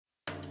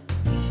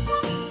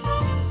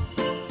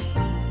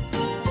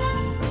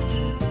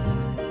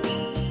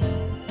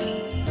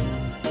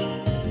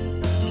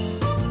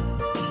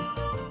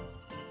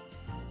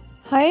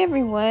Hi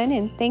everyone,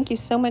 and thank you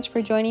so much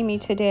for joining me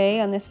today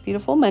on this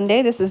beautiful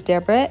Monday. This is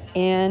Deborah,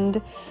 and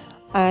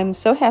I'm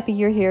so happy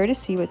you're here to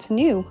see what's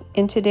new.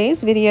 In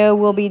today's video,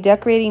 we'll be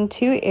decorating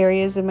two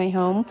areas of my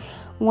home,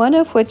 one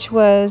of which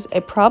was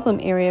a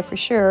problem area for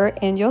sure,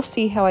 and you'll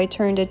see how I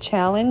turned a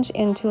challenge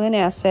into an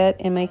asset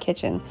in my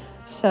kitchen.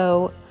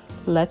 So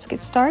let's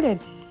get started.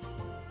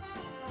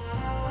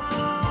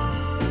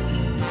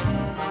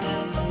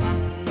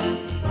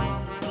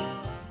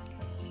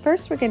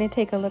 First, we're going to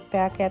take a look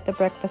back at the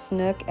breakfast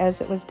nook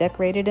as it was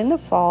decorated in the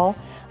fall.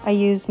 I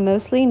used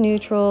mostly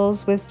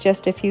neutrals with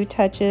just a few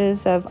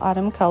touches of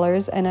autumn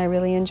colors, and I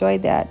really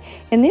enjoyed that.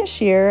 And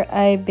this year,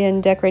 I've been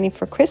decorating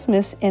for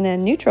Christmas in a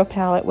neutral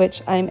palette,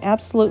 which I'm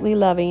absolutely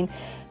loving.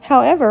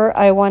 However,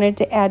 I wanted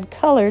to add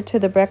color to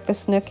the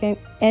breakfast nook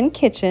and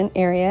kitchen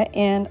area,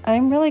 and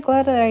I'm really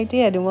glad that I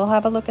did, and we'll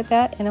have a look at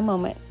that in a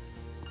moment.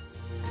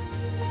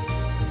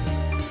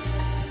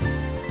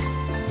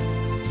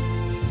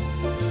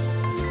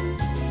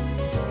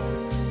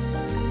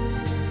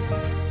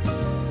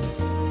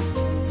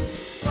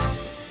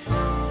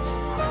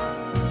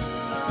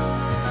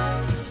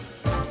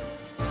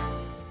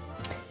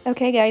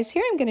 Okay guys,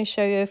 here I'm going to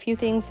show you a few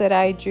things that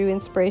I drew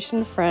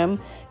inspiration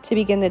from to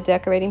begin the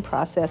decorating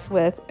process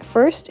with.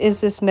 First is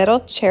this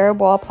metal cherub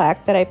wall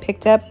plaque that I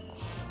picked up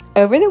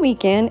over the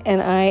weekend, and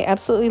I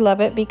absolutely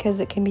love it because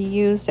it can be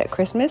used at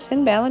Christmas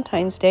and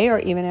Valentine's Day or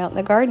even out in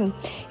the garden.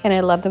 And I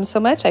love them so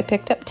much I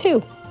picked up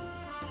two.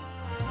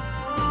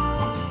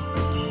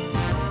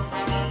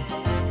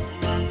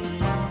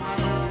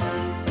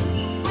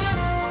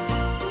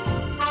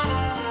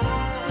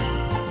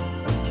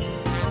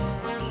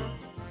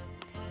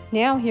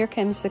 Now here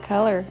comes the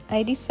color.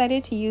 I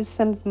decided to use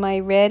some of my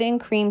red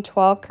and cream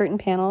toile curtain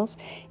panels,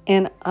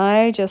 and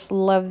I just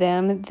love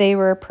them. They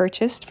were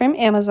purchased from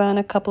Amazon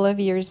a couple of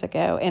years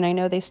ago, and I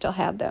know they still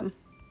have them.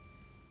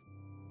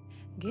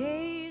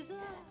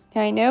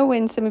 Now I know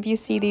when some of you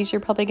see these,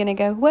 you're probably gonna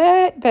go,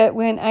 what? But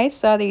when I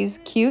saw these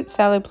cute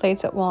salad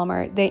plates at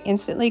Walmart, they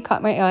instantly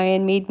caught my eye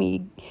and made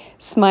me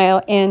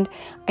smile, and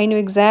I knew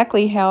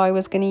exactly how I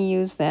was gonna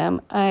use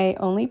them. I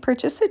only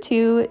purchased the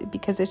two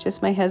because it's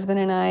just my husband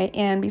and I,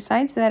 and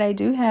besides that, I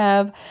do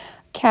have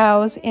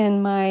cows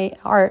in my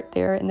art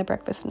there in the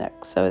breakfast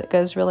nook, so it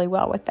goes really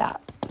well with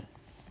that.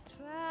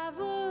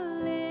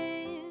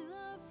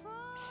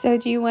 So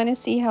do you want to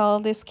see how all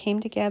this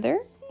came together?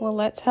 Well,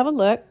 let's have a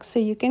look so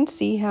you can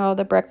see how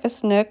the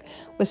breakfast nook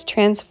was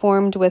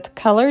transformed with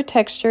color,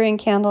 texture, and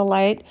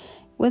candlelight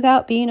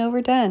without being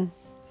overdone.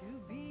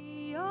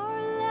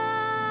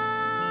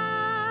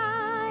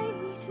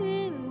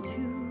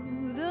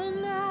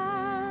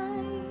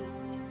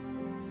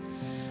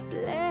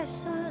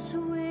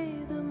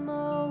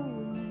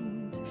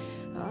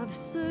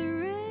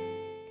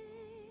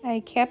 I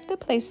kept the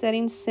place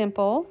settings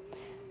simple,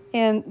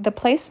 and the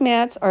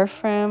placemats are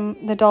from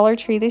the Dollar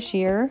Tree this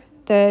year.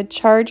 The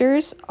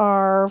chargers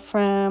are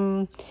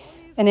from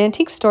an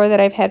antique store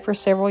that I've had for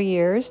several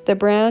years. The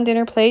brown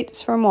dinner plate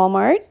is from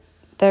Walmart.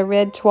 The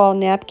red toile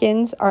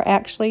napkins are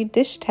actually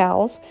dish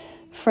towels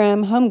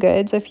from Home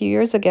Goods a few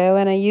years ago,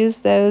 and I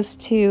used those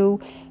to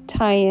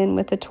tie in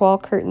with the toile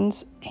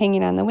curtains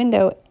hanging on the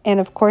window.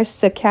 And of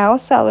course, the cow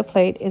salad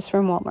plate is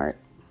from Walmart.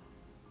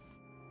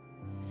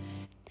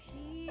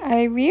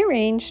 I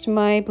rearranged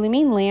my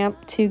blooming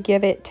lamp to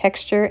give it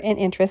texture and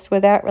interest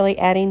without really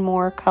adding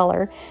more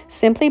color,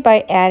 simply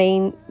by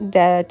adding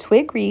the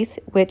twig wreath,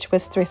 which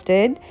was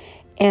thrifted,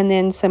 and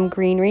then some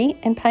greenery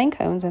and pine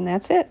cones, and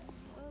that's it.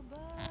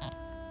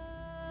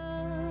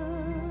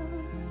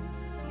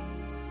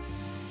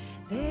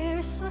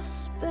 There's a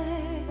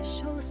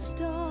special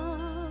star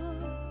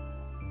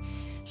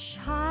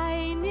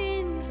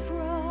shining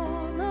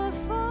from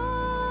afar.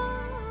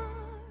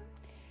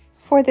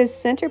 For this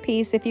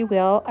centerpiece, if you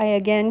will, I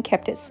again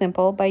kept it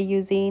simple by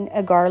using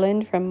a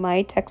garland from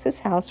My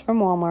Texas House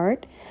from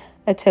Walmart,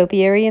 a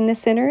topiary in the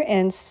center,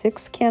 and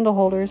 6 candle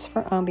holders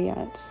for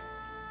ambiance.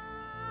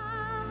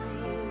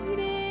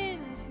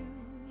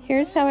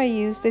 Here's how I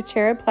used the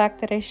cherub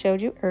plaque that I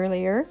showed you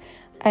earlier.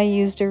 I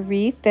used a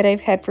wreath that I've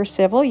had for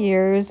several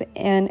years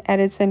and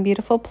added some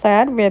beautiful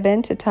plaid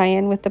ribbon to tie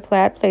in with the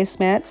plaid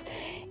placemats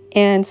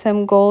and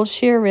some gold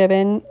sheer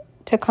ribbon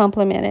to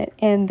complement it.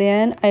 And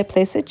then I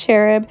place a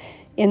cherub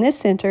in the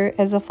center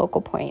as a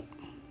focal point.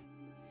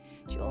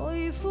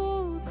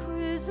 Joyful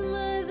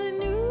Christmas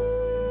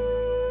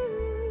news,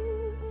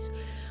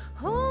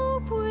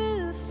 hope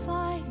will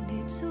find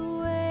its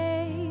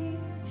way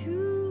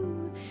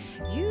to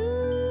you.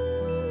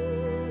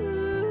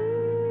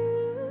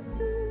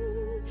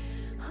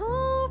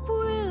 Hope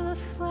will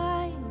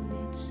find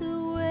its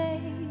way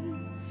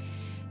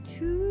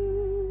to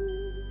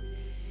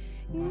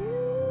you.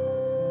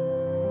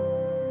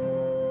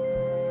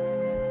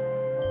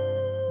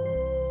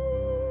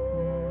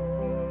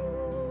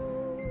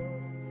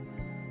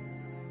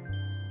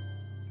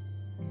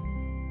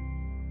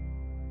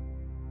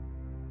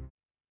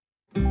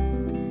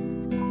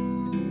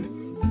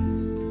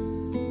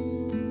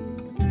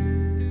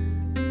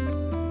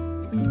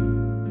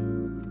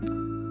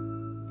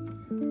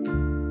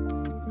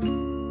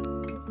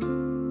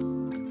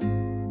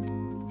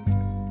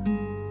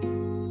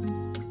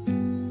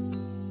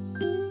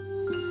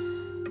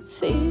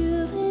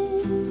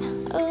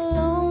 Feeling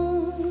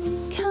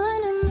alone,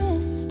 kinda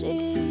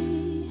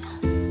misty,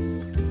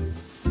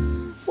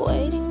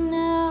 waiting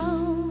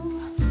now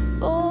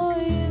for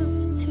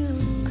you to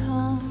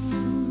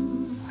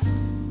come.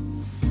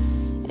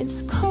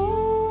 It's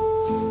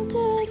cold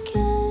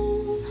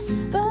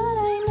again, but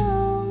I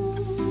know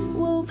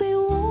we'll be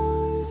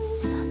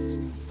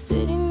warm,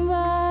 sitting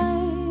by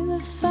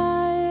the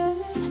fire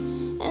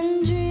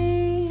and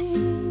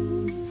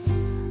dream.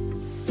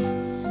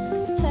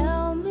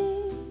 Tell me.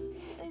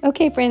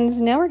 Okay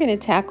friends, now we're going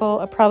to tackle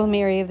a problem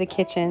area of the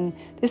kitchen.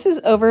 This is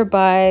over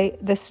by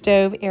the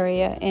stove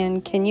area,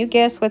 and can you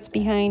guess what's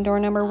behind door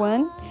number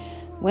 1?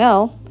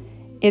 Well,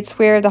 it's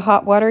where the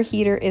hot water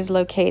heater is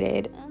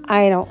located.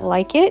 I don't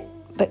like it,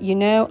 but you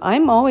know,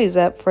 I'm always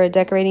up for a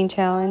decorating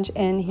challenge,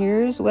 and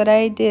here's what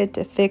I did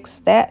to fix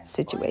that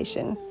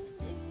situation.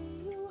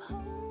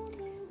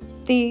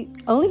 The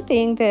only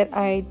thing that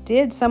I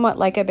did somewhat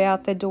like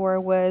about the door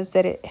was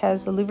that it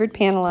has the louvered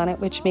panel on it,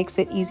 which makes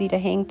it easy to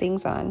hang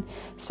things on.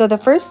 So the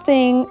first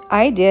thing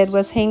I did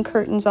was hang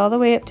curtains all the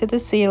way up to the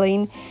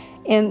ceiling,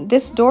 and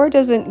this door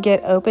doesn't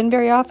get open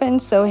very often,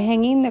 so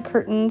hanging the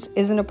curtains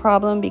isn't a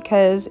problem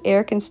because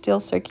air can still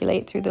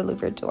circulate through the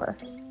louvered door.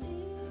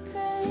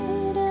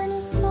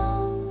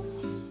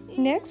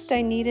 Next,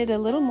 I needed a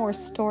little more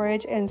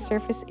storage and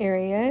surface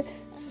area,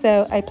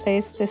 so I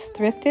placed this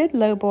thrifted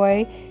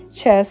lowboy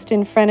chest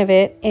in front of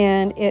it,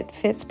 and it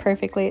fits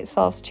perfectly. It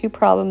solves 2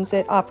 problems.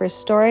 It offers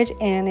storage,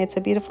 and it's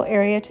a beautiful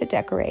area to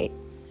decorate.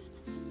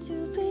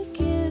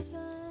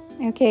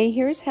 Okay,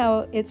 here's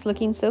how it's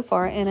looking so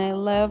far, and I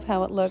love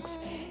how it looks.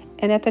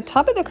 And at the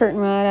top of the curtain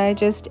rod, I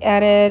just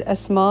added a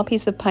small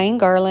piece of pine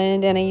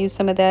garland, and I used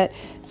some of that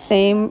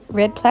same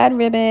red plaid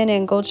ribbon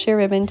and gold sheer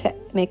ribbon to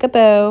make a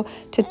bow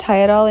to tie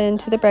it all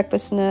into the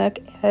breakfast nook,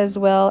 as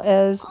well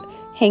as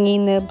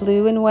hanging the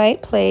blue and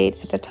white plate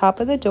at the top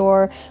of the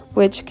door,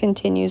 which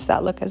continues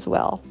that look as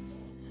well.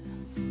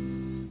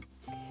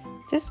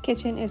 This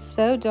kitchen is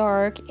so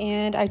dark,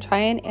 and I try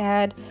and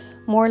add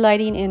more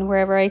lighting in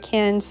wherever I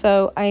can,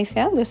 so I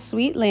found this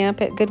sweet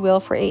lamp at Goodwill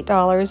for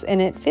 $8, and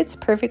it fits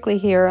perfectly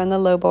here on the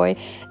lowboy,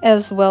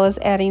 as well as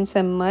adding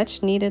some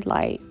much needed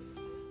light.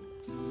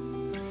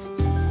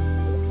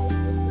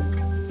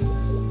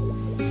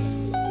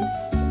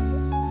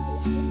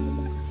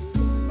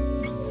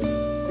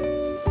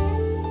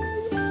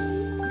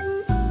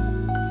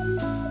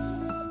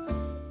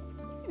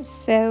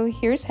 So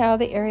here's how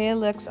the area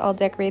looks all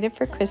decorated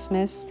for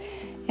Christmas.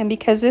 And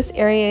because this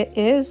area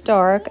is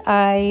dark,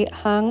 I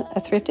hung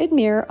a thrifted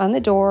mirror on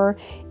the door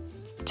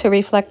to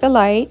reflect the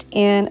light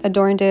and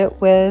adorned it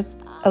with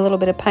a little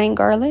bit of pine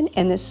garland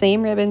and the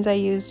same ribbons I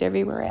used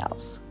everywhere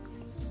else.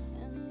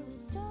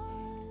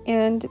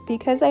 And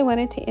because I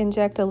wanted to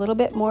inject a little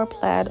bit more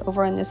plaid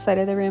over on this side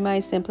of the room, I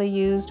simply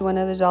used one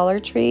of the Dollar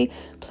Tree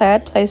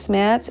plaid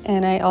placemats,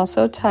 and I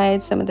also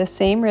tied some of the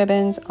same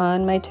ribbons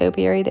on my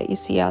topiary that you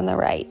see on the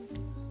right.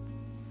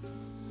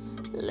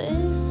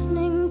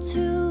 Listening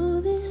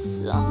to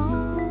this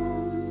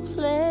song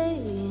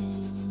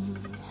playing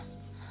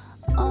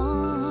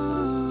on.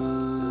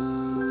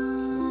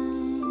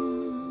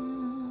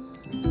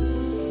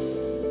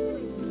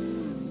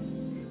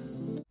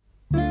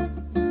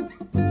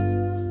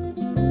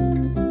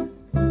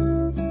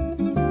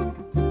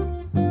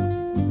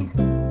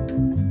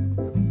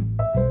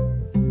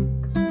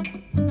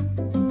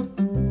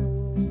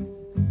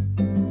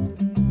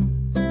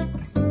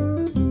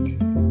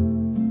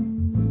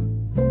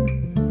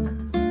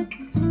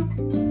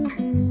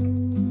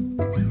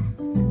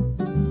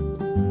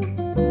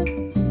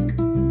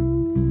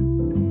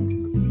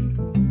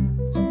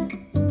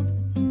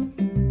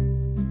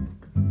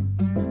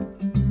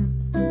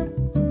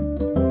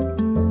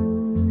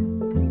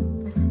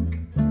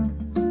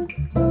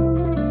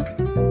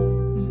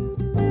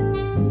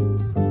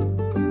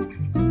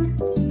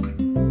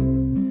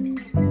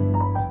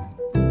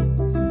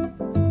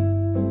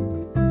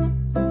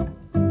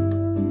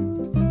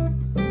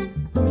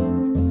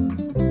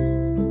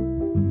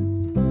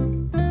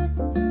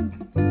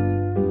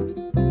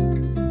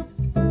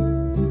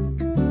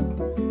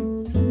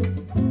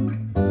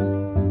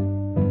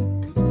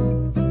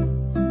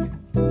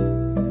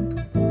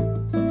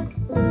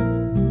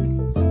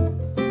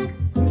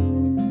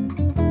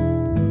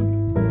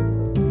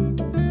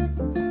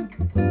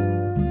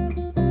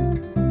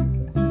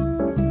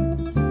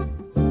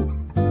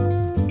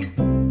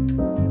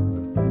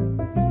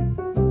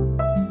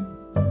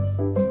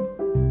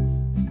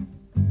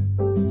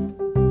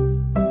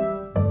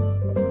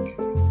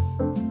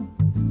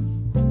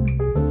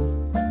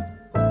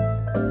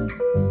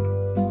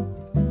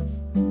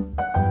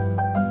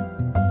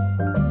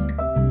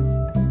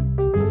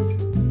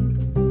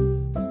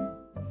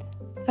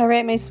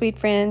 Alright, my sweet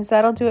friends,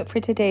 that'll do it for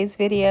today's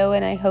video,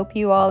 and I hope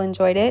you all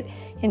enjoyed it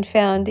and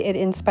found it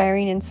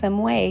inspiring in some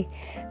way.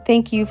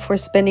 Thank you for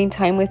spending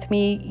time with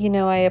me. You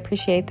know, I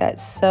appreciate that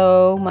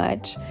so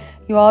much.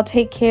 You all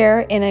take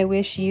care, and I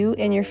wish you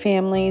and your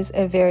families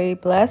a very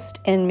blessed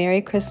and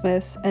Merry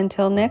Christmas.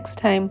 Until next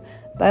time,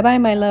 bye-bye,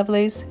 my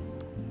lovelies.